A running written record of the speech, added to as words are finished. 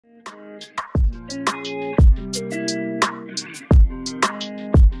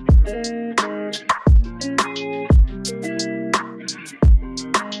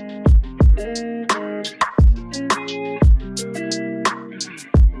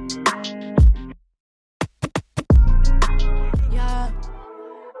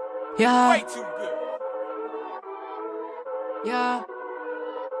Yeah. Way too good. Yeah.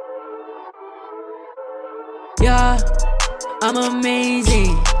 Yeah. I'm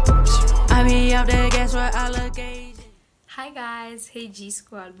amazing. I be out there, guess what? Allocation. Hi guys, hey G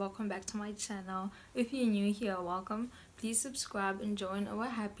Squad, welcome back to my channel. If you're new here, welcome. Please subscribe and join our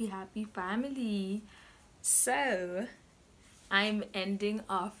happy family. So I'm ending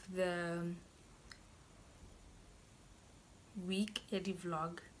off the week edit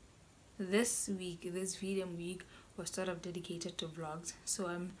vlog. This video week was sort of dedicated to vlogs, so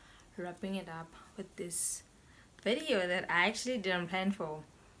I'm wrapping it up with this video that I actually didn't plan for.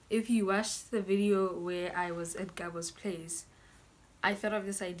 If you watched the video where I was at Gabo's place, I thought of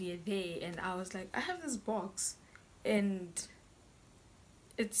this idea there and I was like, I have this box and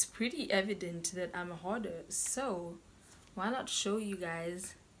it's pretty evident that I'm a hoarder, so why not show you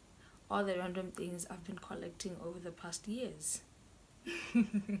guys all the random things I've been collecting over the past years.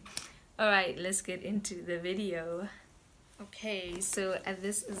 Alright, let's get into the video. Okay, so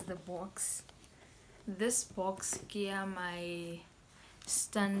this is the box. This box here my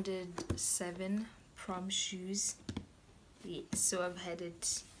standard 7 prom shoes. Yeah, so I've had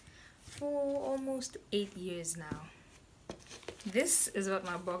it for almost 8 years now. This is what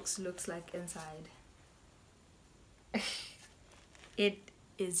my box looks like inside. It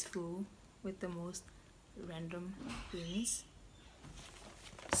is full with the most random things.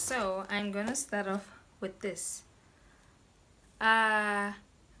 So I'm gonna start off with this. There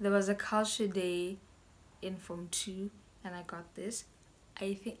was a culture day in Form 2 and I got this.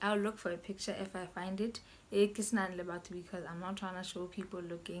 I think I'll look for a picture if I find it. It's not about to, because I'm not trying to show people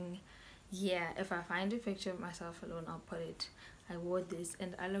looking. Yeah, if I find a picture of myself alone, I'll put it. I wore this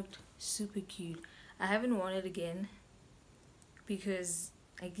and I looked super cute. I haven't worn it again because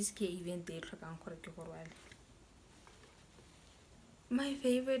I guess can't even date for a while. My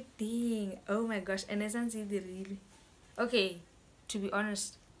favorite thing, oh my gosh, and I don't see the real. Okay, to be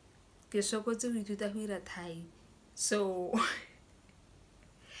honest, so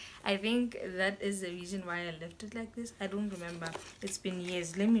I think that is the reason why I left it like this. I don't remember, it's been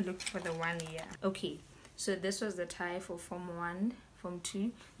years. Let me look for the 1 year. Okay, so this was the tie for Form 1, Form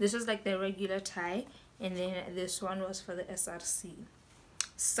 2. This was like the regular tie, and then this one was for the SRC.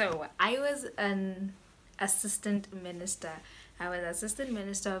 So I was an assistant minister. I was assistant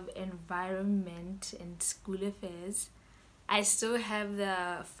minister of environment and school affairs. I still have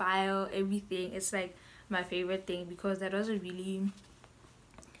the file, everything. It's like my favorite thing because that was a really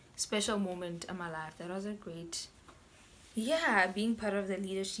special moment in my life. That was a great, yeah, being part of the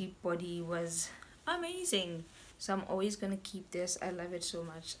leadership body was amazing. So I'm always gonna keep this. I love it so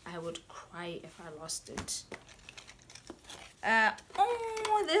much. I would cry if I lost it.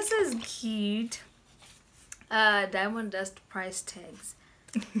 Oh, this is cute. Diamond dust price tags.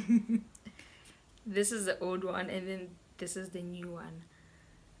 This is the old one and then this is the new one.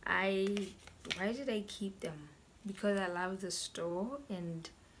 Why did I keep them? Because I love the store and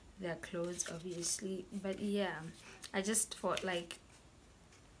their clothes, obviously, but yeah, I just thought, like,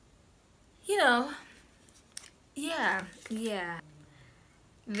 you know, yeah.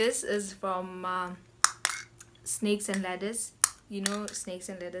 This is from Snakes and Ladders. You know, Snakes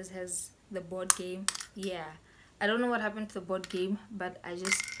and Ladders has the board game. Yeah, I don't know what happened to the board game, but I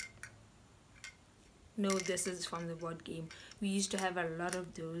just know this is from the board game. We used to have a lot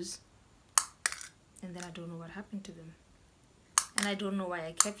of those and then I don't know what happened to them, and I don't know why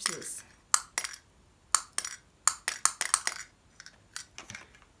I kept this.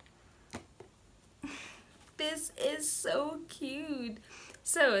 This is so cute.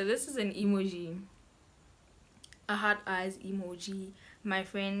 So this is an emoji, a heart eyes emoji. My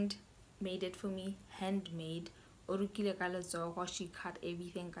friend made it for me, handmade. She cut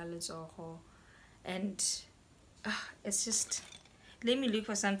everything, and it's just, let me look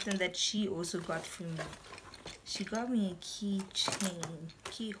for something that she also got for me. She got me a keychain,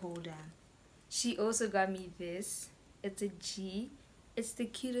 key holder. She also got me this. It's a G. It's the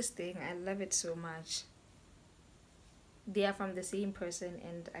cutest thing. I love it so much. They are from the same person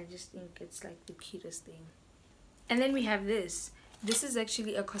and I just think it's like the cutest thing. And then we have this. This is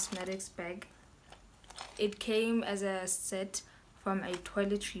actually a cosmetics bag. It came as a set from a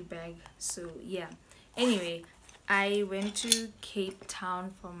toiletry bag. So yeah. Anyway, I went to Cape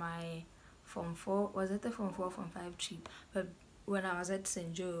Town for my Form 4. Was it the Form 4 or Form 5 trip? But when I was at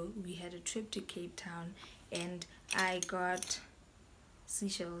St. Joe, we had a trip to Cape Town and I got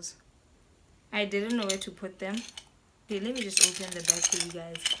seashells. I didn't know where to put them. Okay, let me just open the bag for you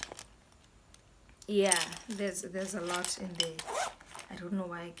guys. Yeah, there's a lot in there. I don't know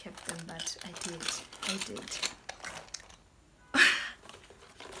why I kept them, but I did.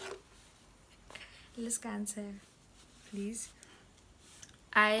 Let's cancel, please.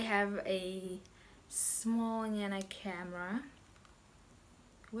 I have a small Nyana camera.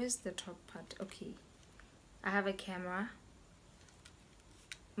 Where's the top part? Okay, I have a camera.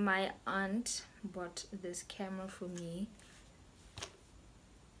 My aunt bought this camera for me.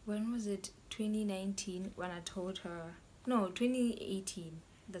 When was it? 2019, when I told her, no, 2018,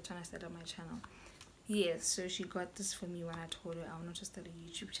 that's when I started my channel. Yes, so she got this for me when I told her I wanted to start a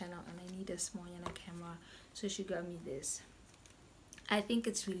YouTube channel and I need a small Yana camera, so she got me this. I think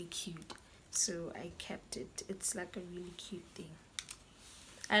it's really cute, so I kept it. It's like a really cute thing.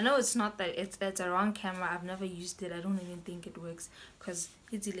 I know it's not that it's a wrong camera. I've never used it. I don't even think it works because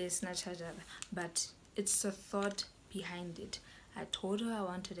it's a charger, but it's the thought behind it. I told her I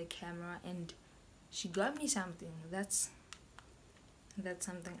wanted a camera and she got me something. That's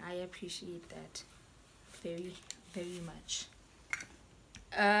something. I appreciate that very, very much.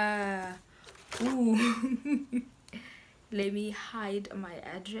 Ooh. Let me hide my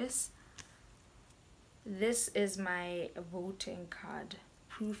address. This is my voting card,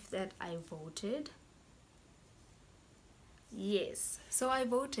 proof that I voted. Yes, so I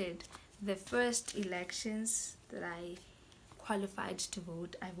voted. The first elections that I qualified to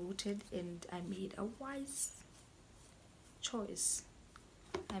vote, I voted and I made a wise choice.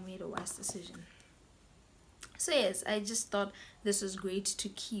 I made a wise decision. So yes, I just thought this was great to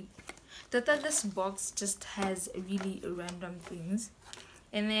keep. That this box just has really random things.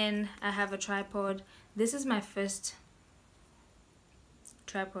 And then I have a tripod. This is my first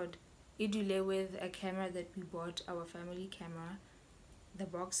tripod. Idule with a camera that we bought, our family camera. The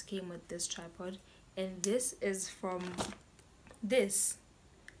box came with this tripod. And this is from this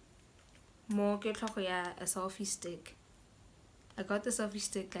more a selfie stick. I got the selfie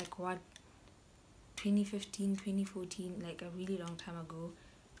stick like what, 2015, 2014, like a really long time ago.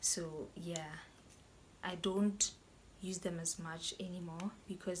 So yeah, I don't use them as much anymore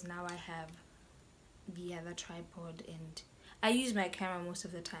because now I have the other tripod and I use my camera most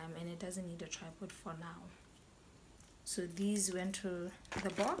of the time and it doesn't need a tripod for now. So these went to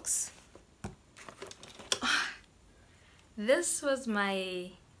the box. This was it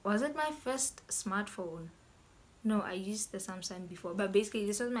my first smartphone? No, I used the Samsung before, but basically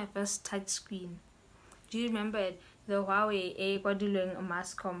this was my first touch screen. Do you remember it? The Huawei A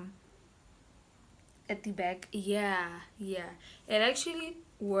Mascom at the back? Yeah. It actually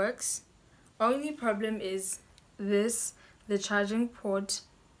works. Only problem is this, the charging port.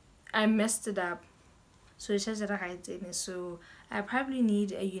 I messed it up. So so I probably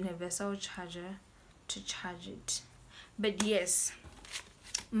need a universal charger to charge it. But yes,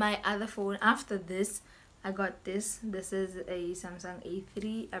 my other phone after this, I got this. This is a Samsung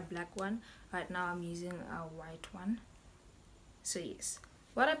A3, a black one. Right now I'm using a white one. So yes,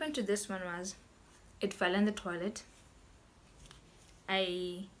 what happened to this one was it fell in the toilet.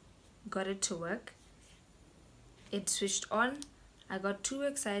 I got it to work. It switched on. I got too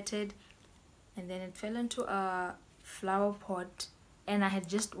excited and then it fell into a flower pot and I had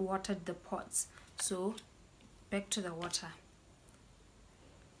just watered the pots. So back to the water.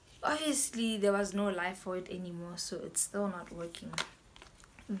 Obviously there was no life for it anymore, so it's still not working.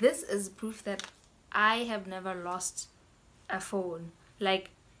 This is proof that I have never lost a phone. Like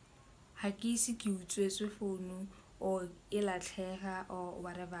phone or or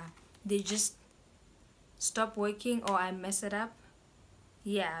whatever. They just stop working or I mess it up.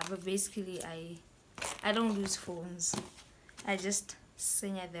 Yeah, but basically I don't lose phones. I just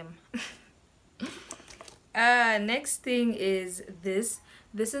sing at them. Next thing is this.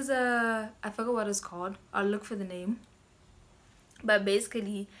 This is I forgot what it's called. I'll look for the name. But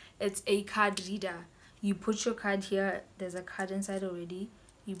basically it's a card reader. You put your card here. There's a card inside already.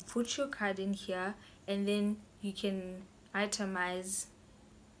 You put your card in here and then you can itemize.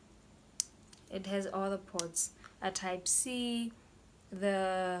 It has all the ports. A type C,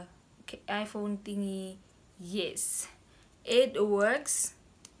 the iPhone thingy. Yes, it works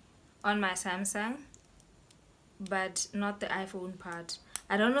on my Samsung, but not the iPhone part.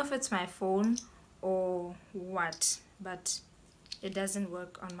 I don't know if it's my phone or what, but it doesn't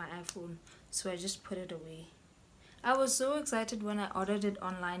work on my iPhone, so I just put it away. I was so excited when I ordered it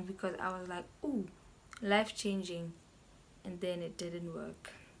online because I was like, ooh, life-changing, and then it didn't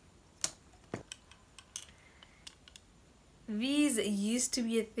work. These used to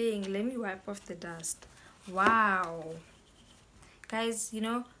be a thing. Let me wipe off the dust. Wow. Guys, you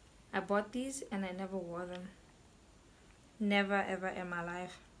know, I bought these and I never wore them. Never ever in my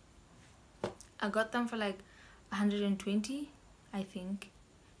life. I got them for like 120, I think,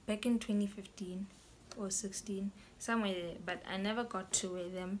 back in 2015 or 16, somewhere there. But I never got to wear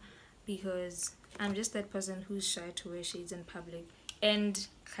them because I'm just that person who's shy to wear shades in public. And so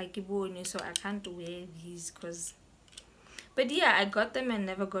I can't wear these because... But yeah, I got them and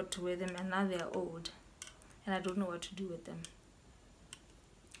never got to wear them, and now they're old. And I don't know what to do with them.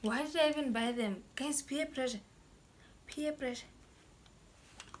 Why did I even buy them? Guys, peer pressure. Peer pressure.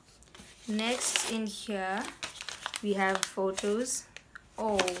 Next in here, we have photos.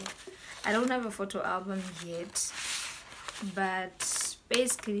 Oh, I don't have a photo album yet. But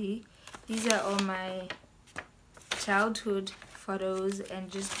basically, these are all my childhood photos and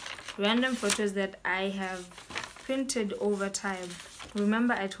just random photos that I have printed over time.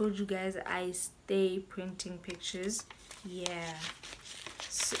 Remember I told you guys I stay printing pictures. Yeah,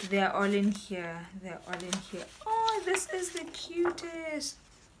 so they're all in here. They're all in here. Oh, this is the cutest.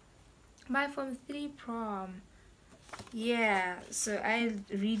 My Form 3 prom. Yeah, so I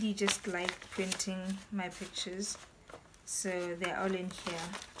really just like printing my pictures, so they're all in here.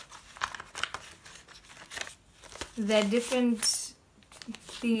 They're different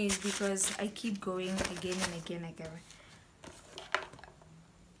things because I keep going again and again.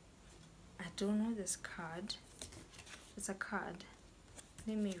 I don't know this card. It's a card.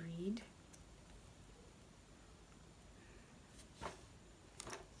 Let me read.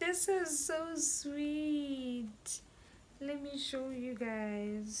 This is so sweet. Let me show you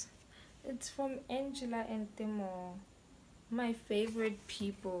guys. It's from Angela and Timo, my favorite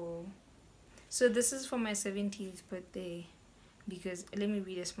people. So this is for my 17th birthday because let me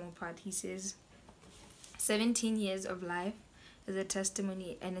read a small part. He says, 17 years of life is a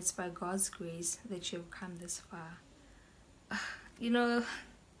testimony, and it's by God's grace that you have come this far. You know,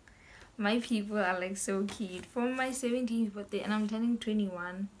 my people are like so cute. For my 17th birthday, and I'm turning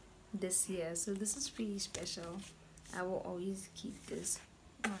 21 this year, so this is pretty special. I will always keep this.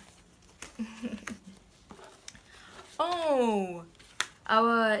 Oh,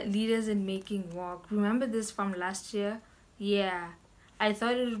 our leaders in making walk. Remember this from last year? Yeah, I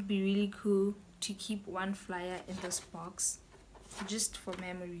thought it would be really cool to keep one flyer in this box just for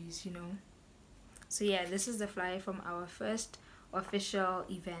memories, you know. So yeah, this is the flyer from our first official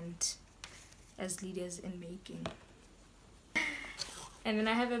event as leaders in making. And then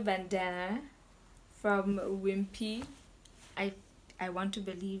I have a bandana from Wimpy. I want to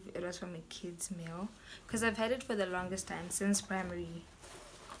believe it was from a kid's meal because I've had it for the longest time, since primary,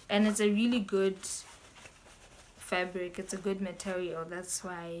 and it's a really good fabric. It's a good material. That's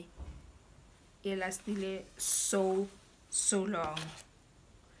why it lasted so long.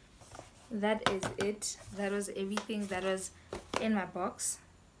 That is it. That was everything that was in my box.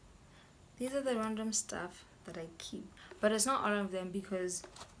 These are the random stuff that I keep, but it's not all of them because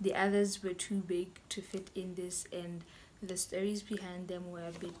the others were too big to fit in this, and the stories behind them were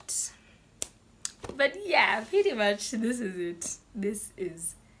a bit... But yeah, pretty much this is it. This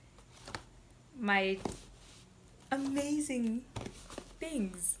is my amazing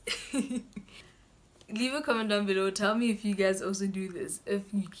things. Leave a comment down below. Tell me if you guys also do this,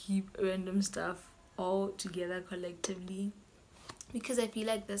 if you keep random stuff all together collectively, because I feel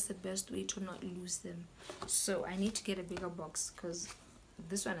like that's the best way to not lose them. So I need to get a bigger box because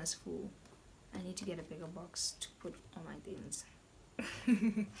this one is full. I need to get a bigger box to put all my things.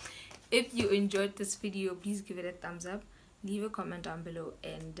 If you enjoyed this video, please give it a thumbs up, leave a comment down below,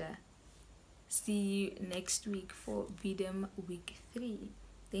 and see you next week for Videm week 3.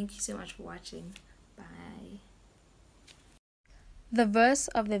 Thank you so much for watching. Bye. The verse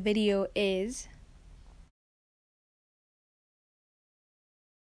of the video is...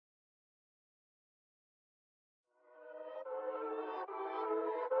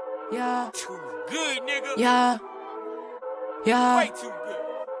 Yeah. Too good, nigga. Yeah. Way too good.